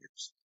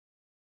Tigers.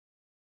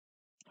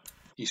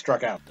 He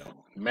struck out, though.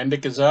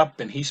 Mendick is up,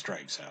 and he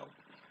strikes out.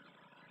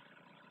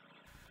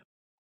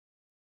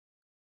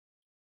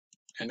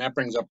 And that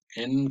brings up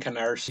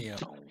Encarnacion.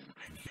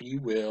 And he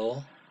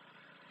will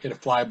hit a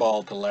fly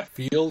ball to left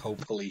field.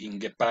 Hopefully he can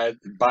get by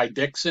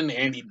Dixon,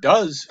 and he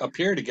does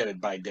appear to get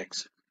it by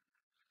Dixon.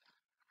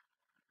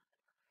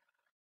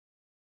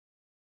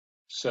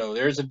 So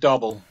there's a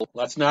double.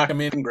 Let's knock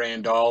him in,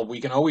 Grandal.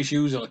 We can always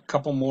use a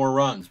couple more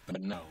runs,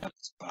 but no,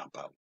 let's pop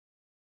out.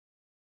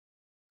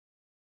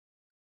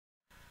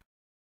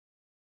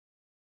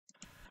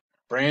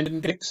 Brandon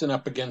Dixon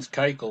up against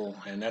Keuchel,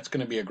 and that's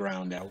going to be a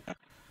ground out.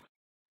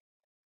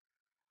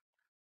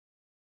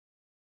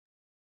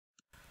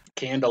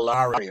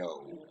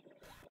 Candelario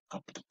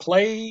up the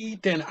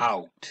plate and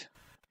out.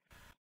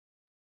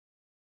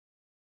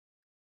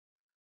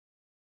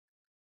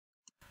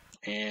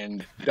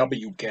 And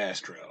W.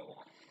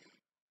 Castro,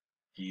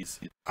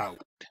 he's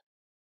out.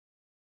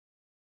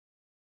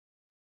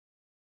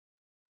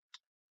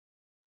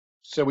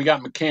 So we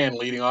got McCann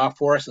leading off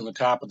for us in the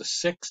top of the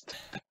 6th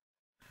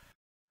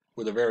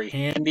with a very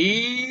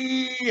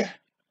handy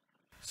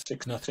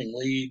 6-0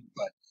 lead,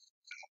 but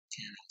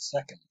McCann in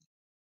second.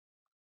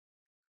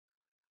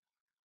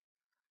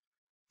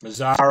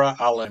 Mazzara,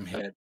 I'll let him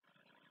hit.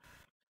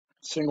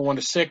 Single 1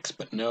 to 6,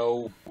 but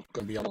no,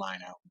 going to be a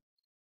line out.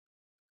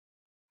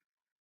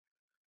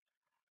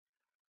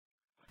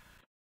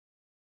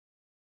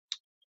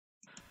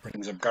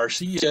 Brings up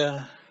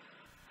Garcia.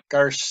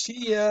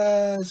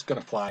 Garcia is going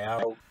to fly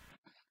out.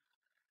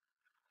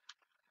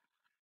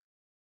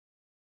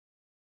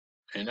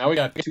 And now we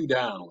got 2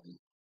 down.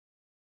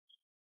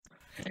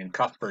 And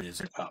Cuthbert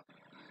is up.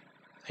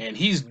 And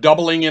he's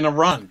doubling in a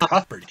run.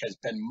 Cuthbert has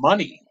been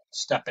money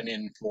stepping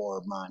in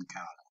for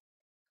Moncada.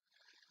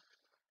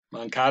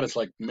 Moncada's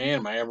like, man,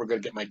 am I ever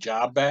going to get my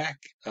job back?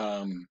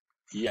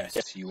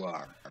 Yes, you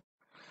are.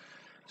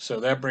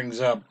 So that brings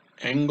up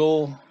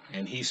Engel,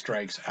 and he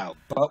strikes out.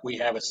 But we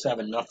have a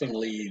 7-0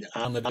 lead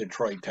on the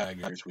Detroit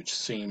Tigers, which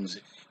seems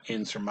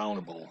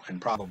insurmountable,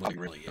 and probably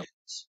really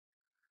is.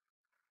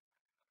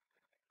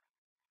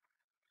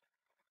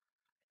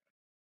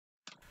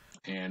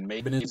 And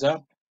Maben is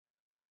up.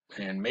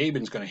 And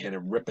Maben's going to hit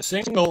a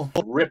single.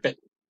 Rip it.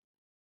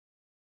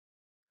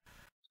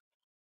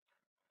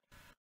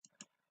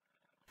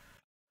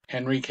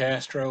 Henry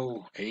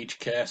Castro, H.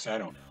 Cast, I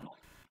don't know.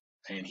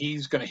 And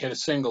he's going to hit a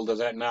single. Does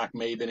that knock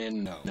Maben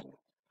in? No.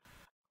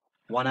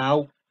 1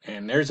 out,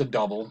 and there's a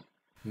double.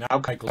 Now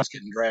Keuchel's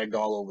getting dragged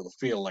all over the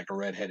field like a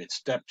redheaded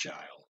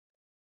stepchild.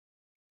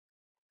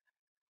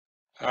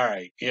 All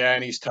right, yeah,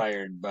 and he's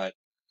tired, but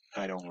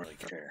I don't really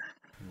care.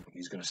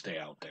 He's going to stay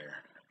out there.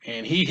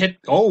 And he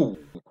hit,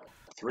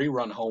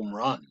 3-run home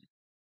run.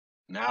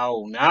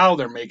 Now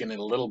they're making it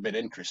a little bit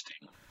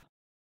interesting.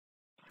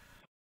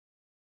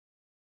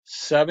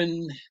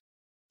 7-4.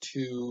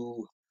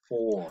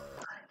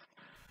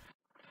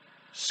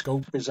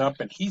 Scope is up,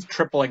 and he's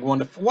tripling 1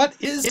 to 4. What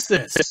is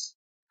this?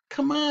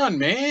 Come on,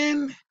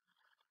 man.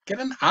 Get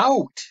an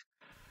out.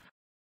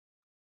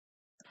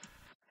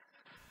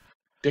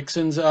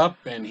 Dixon's up,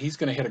 and he's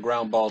going to hit a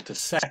ground ball to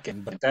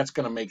second, but that's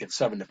going to make it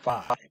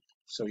 7-5.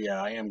 So,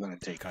 yeah, I am going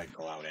to take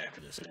Keuchel out after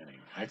this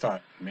inning. I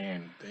thought,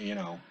 man,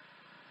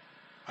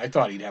 I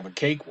thought he'd have a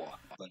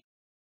cakewalk, but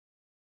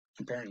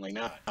apparently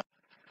not.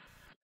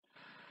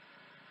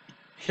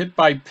 Hit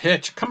by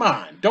pitch. Come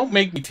on. Don't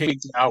make me take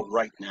it out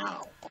right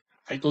now.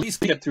 At least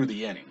get through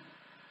the inning.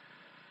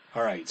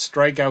 All right,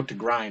 strikeout to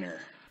Griner.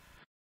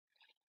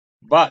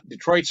 But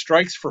Detroit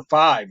strikes for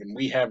 5, and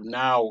we have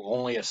now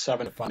only a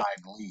 7-5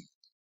 lead.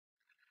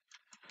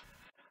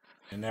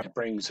 And that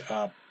brings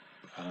up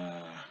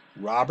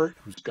Robert,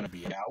 who's going to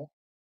be out.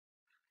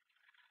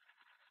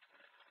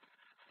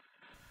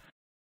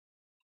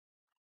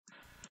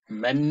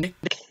 Mennick,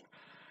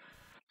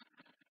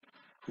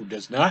 who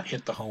does not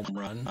hit the home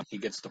run. He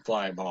gets the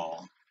fly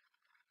ball.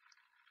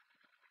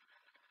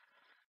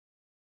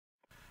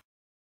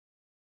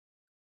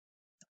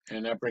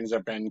 And that brings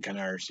up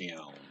Encarnacion.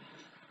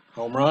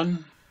 Home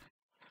run.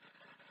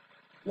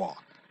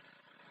 Walk.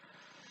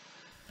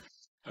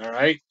 All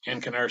right,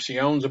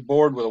 Encarnacion's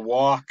aboard with a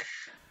walk.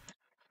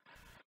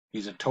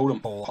 He's a totem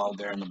pole out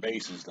there on the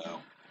bases, though.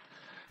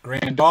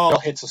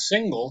 Grandal hits a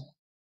single.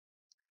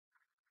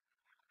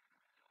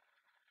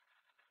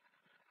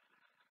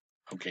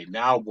 Okay,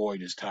 now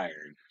Boyd is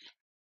tired.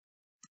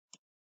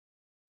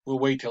 We'll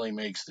wait till he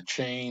makes the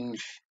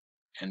change.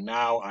 And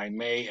now I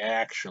may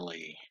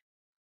actually,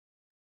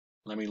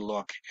 let me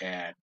look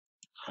at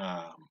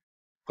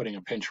putting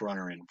a pinch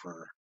runner in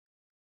for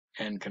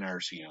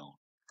Encarnacion.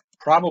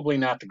 Probably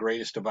not the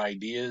greatest of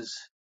ideas,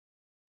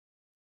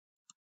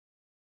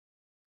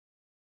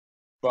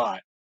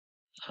 but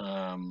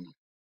I'm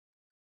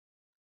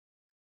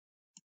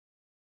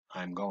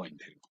going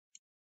to.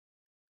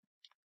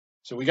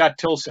 So we got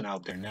Tilson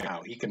out there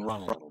now. He can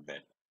run a little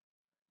bit.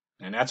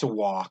 And that's a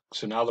walk.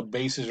 So now the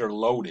bases are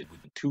loaded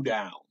with 2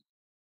 down.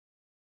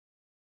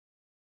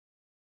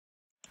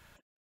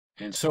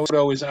 And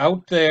Soto is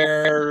out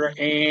there,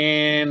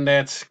 and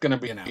that's going to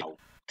be an out.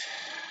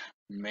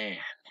 Man,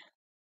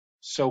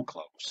 so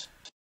close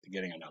to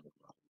getting another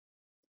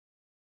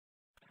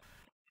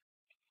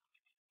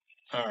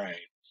one. All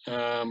right.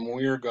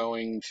 We're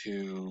going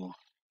to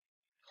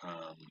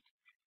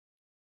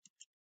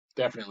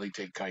definitely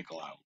take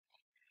Keuchel out.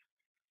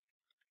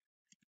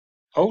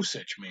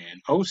 Osich, man.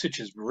 Osich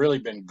has really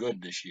been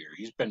good this year.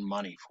 He's been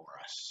money for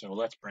us. So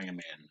let's bring him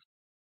in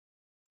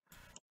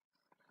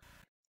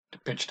to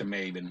pitch to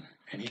Maben.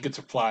 And he gets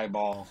a fly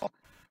ball.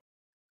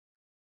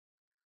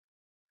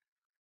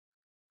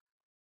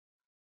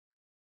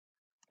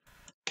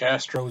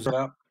 Castro's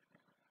up.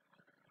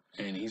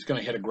 And he's going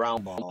to hit a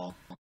ground ball.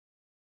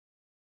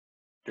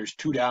 There's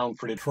 2 down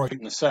for Detroit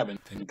in the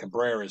 7th. And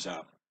Cabrera's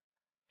up.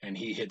 And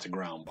he hits a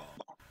ground ball.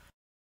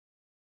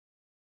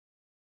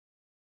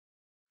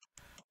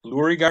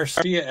 Lurie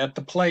Garcia at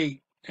the plate.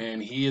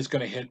 And he is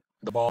going to hit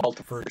the ball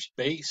to first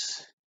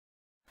base.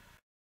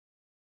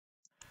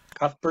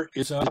 Cuthbert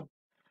is up.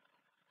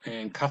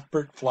 And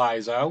Cuthbert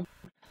flies out.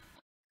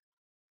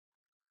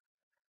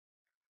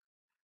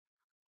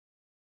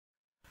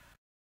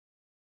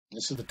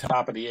 This is the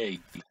top of the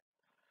 8th.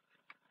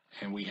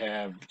 And we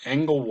have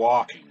Engel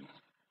walking.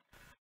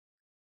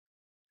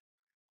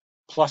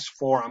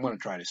 +4. I'm going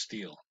to try to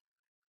steal.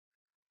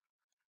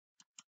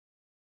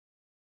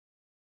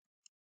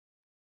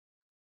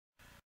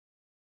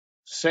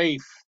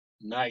 Safe.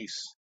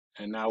 Nice.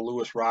 And now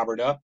Lewis Robert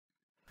up.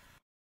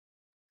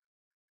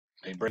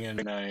 They bring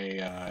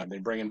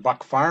in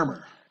Buck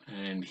Farmer,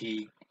 and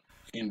he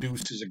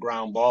induces a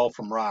ground ball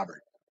from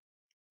Robert.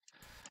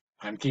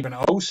 I'm keeping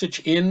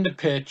Osich in the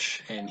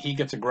pitch, and he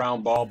gets a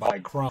ground ball by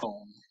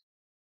Crone.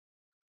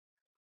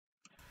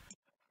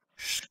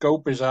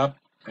 Scope is up,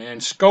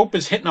 and Scope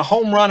is hitting a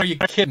home run. Are you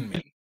kidding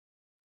me?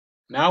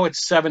 Now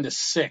it's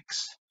 7-6.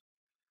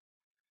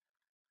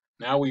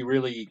 Now we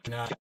really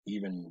cannot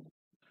even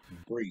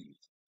breathe.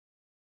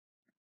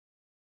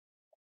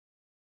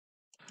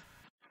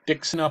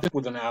 Dixon up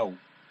with an out,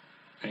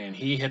 and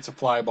he hits a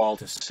fly ball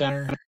to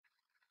center.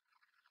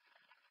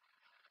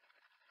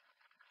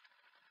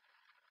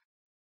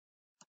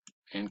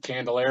 And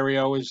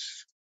Candelario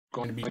is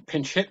going to be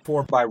pinch hit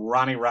for by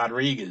Ronnie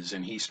Rodriguez,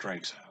 and he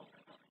strikes out.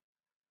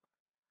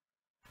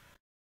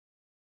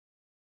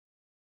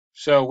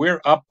 So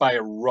we're up by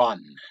a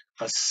run,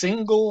 a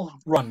single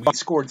run. We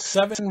scored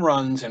 7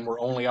 runs, and we're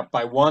only up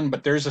by 1,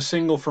 but there's a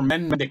single for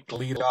Mendick to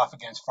lead off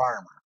against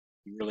Farmer.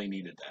 We really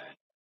needed that.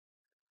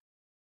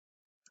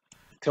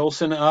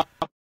 Tilson up.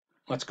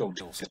 Let's go,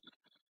 Tilson.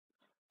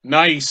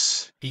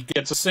 Nice. He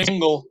gets a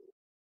single.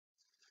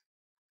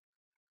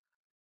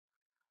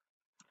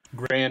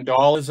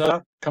 Grandal is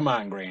up. Come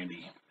on,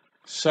 Grandy.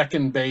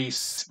 Second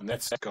base.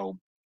 Let's go.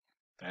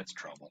 That's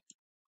trouble.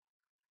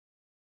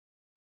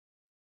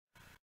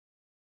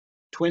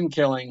 Twin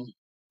killing.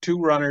 2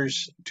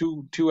 runners,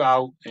 two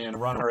out, and a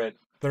runner at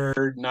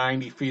third,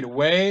 90 feet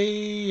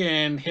away,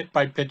 and hit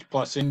by pitch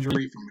plus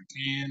injury from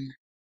McCann.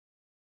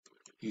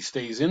 He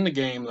stays in the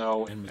game,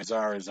 though, and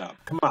Mazzara's out.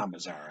 Come on,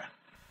 Mazzara.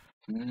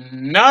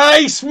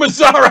 Nice,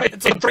 Mazzara!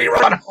 It's a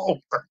 3-run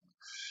homer.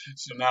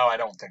 So now I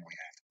don't think we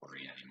have to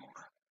worry anymore.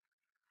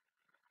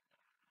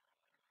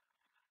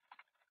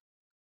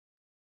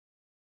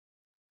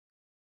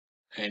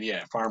 And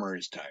yeah, Farmer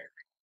is tired.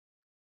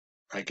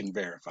 I can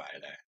verify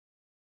that.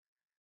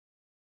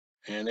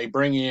 And they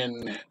bring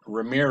in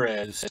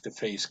Ramirez to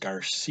face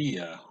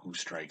Garcia, who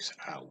strikes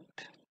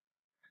out.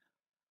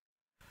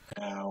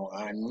 Now,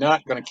 I'm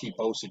not going to keep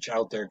Osich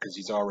out there because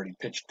he's already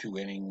pitched 2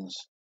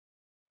 innings.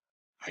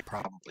 I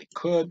probably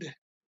could,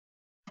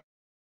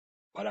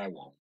 but I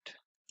won't.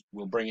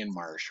 We'll bring in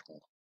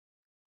Marshall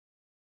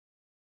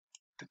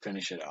to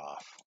finish it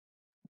off.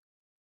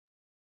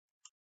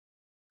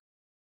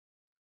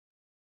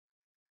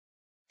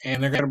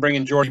 And they're going to bring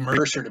in Jordy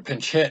Mercer to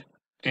pinch hit,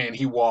 and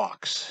he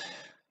walks.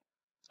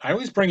 I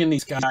always bring in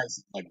these guys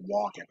that, like,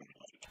 walk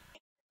everybody.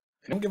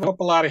 They don't give up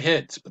a lot of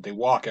hits, but they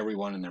walk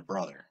everyone and their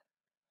brother.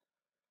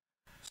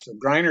 So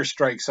Griner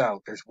strikes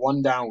out. There's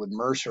 1 down with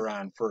Mercer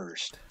on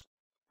first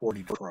for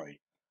Detroit.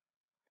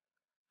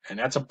 And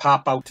that's a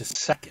pop out to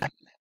second.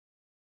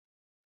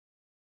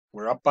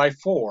 We're up by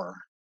 4.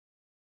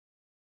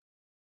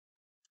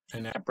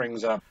 And that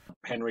brings up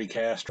Henry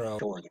Castro,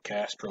 or the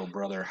Castro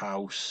brother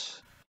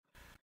house.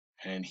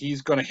 And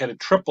he's going to hit a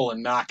triple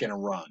and knock in a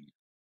run.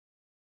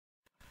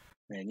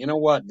 Man, you know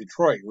what?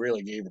 Detroit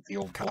really gave it the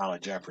old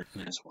college effort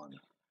in this one.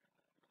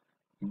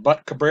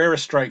 But Cabrera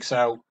strikes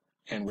out,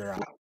 and we're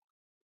out.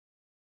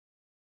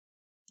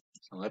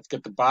 So let's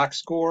get the box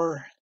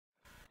score.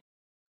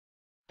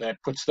 That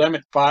puts them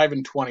at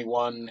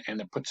 5-21, and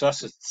that puts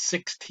us at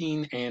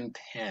 16-10.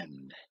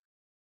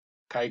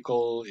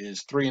 Keuchel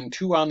is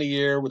 3-2 on the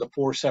year with a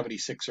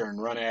 476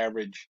 earned run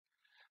average.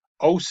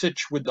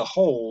 Osich with the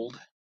hold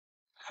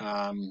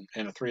and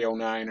a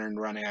 309 earned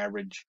run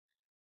average.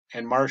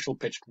 And Marshall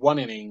pitched 1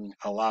 inning,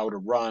 allowed a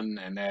run,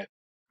 and that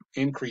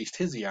increased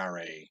his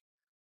ERA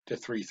to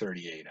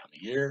 3.38 on the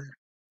year.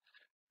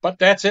 But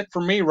that's it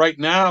for me right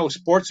now.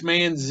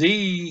 Sportsman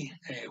Z,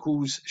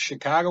 whose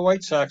Chicago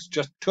White Sox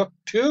just took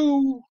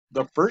 2,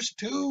 the first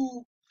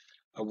 2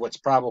 of what's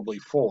probably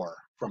 4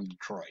 from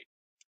Detroit.